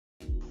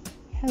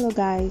Hello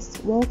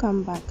guys,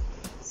 welcome back.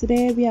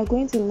 Today we are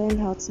going to learn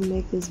how to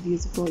make these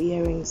beautiful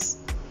earrings.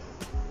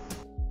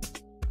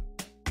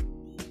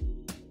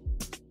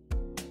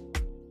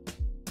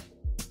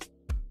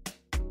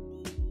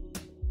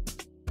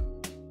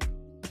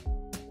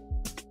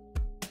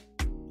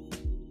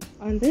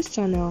 On this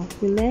channel,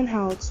 we learn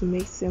how to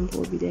make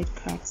simple beaded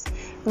crafts.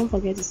 Don't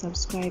forget to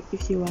subscribe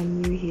if you are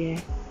new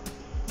here.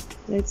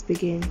 Let's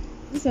begin.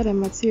 These are the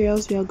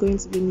materials we are going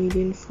to be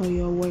needing for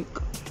your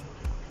work.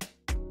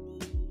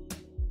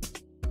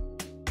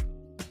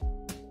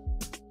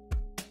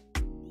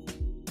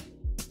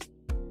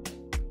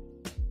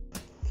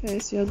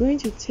 First, you are going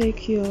to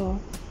take your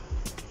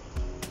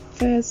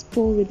first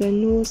pole with the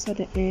nose at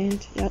the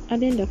end. You are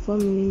adding the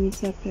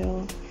 4mm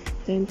pearl,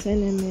 then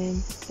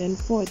 10mm, then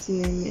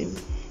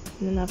 14mm,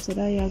 and then after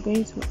that you are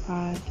going to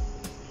add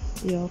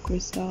your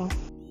crystal.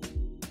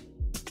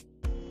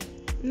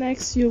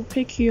 Next, you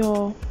pick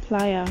your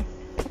plier.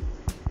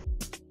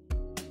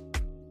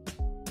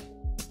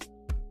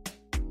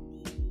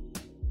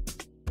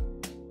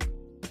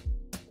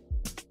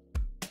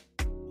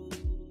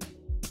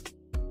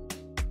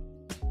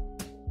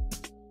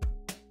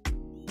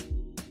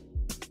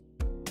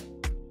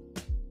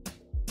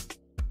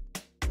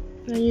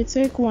 Then you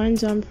take one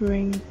jump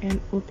ring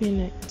and open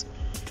it.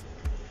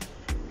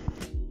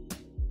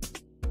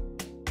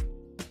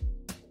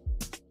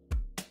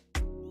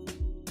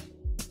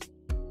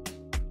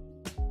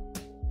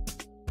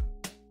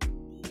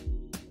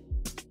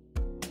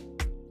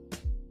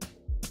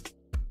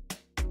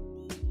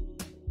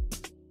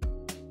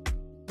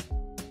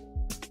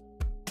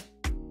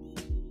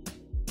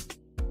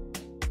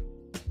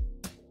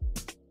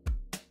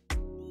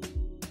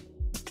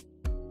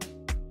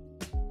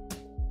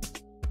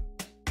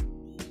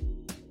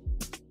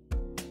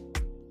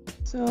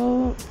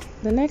 So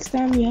the next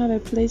time you have a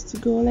place to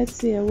go, let's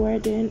say a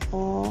wedding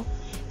or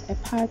a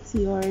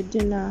party or a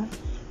dinner,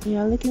 and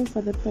you're looking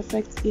for the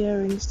perfect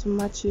earrings to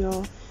match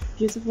your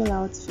beautiful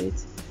outfit,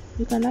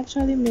 you can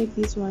actually make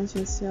these ones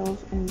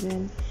yourself and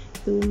then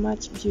they will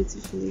match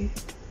beautifully.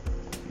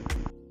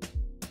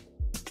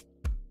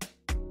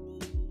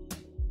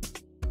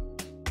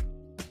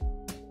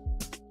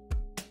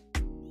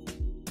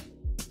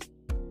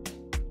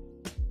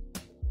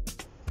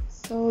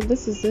 So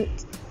this is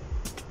it.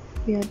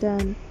 We are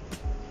done.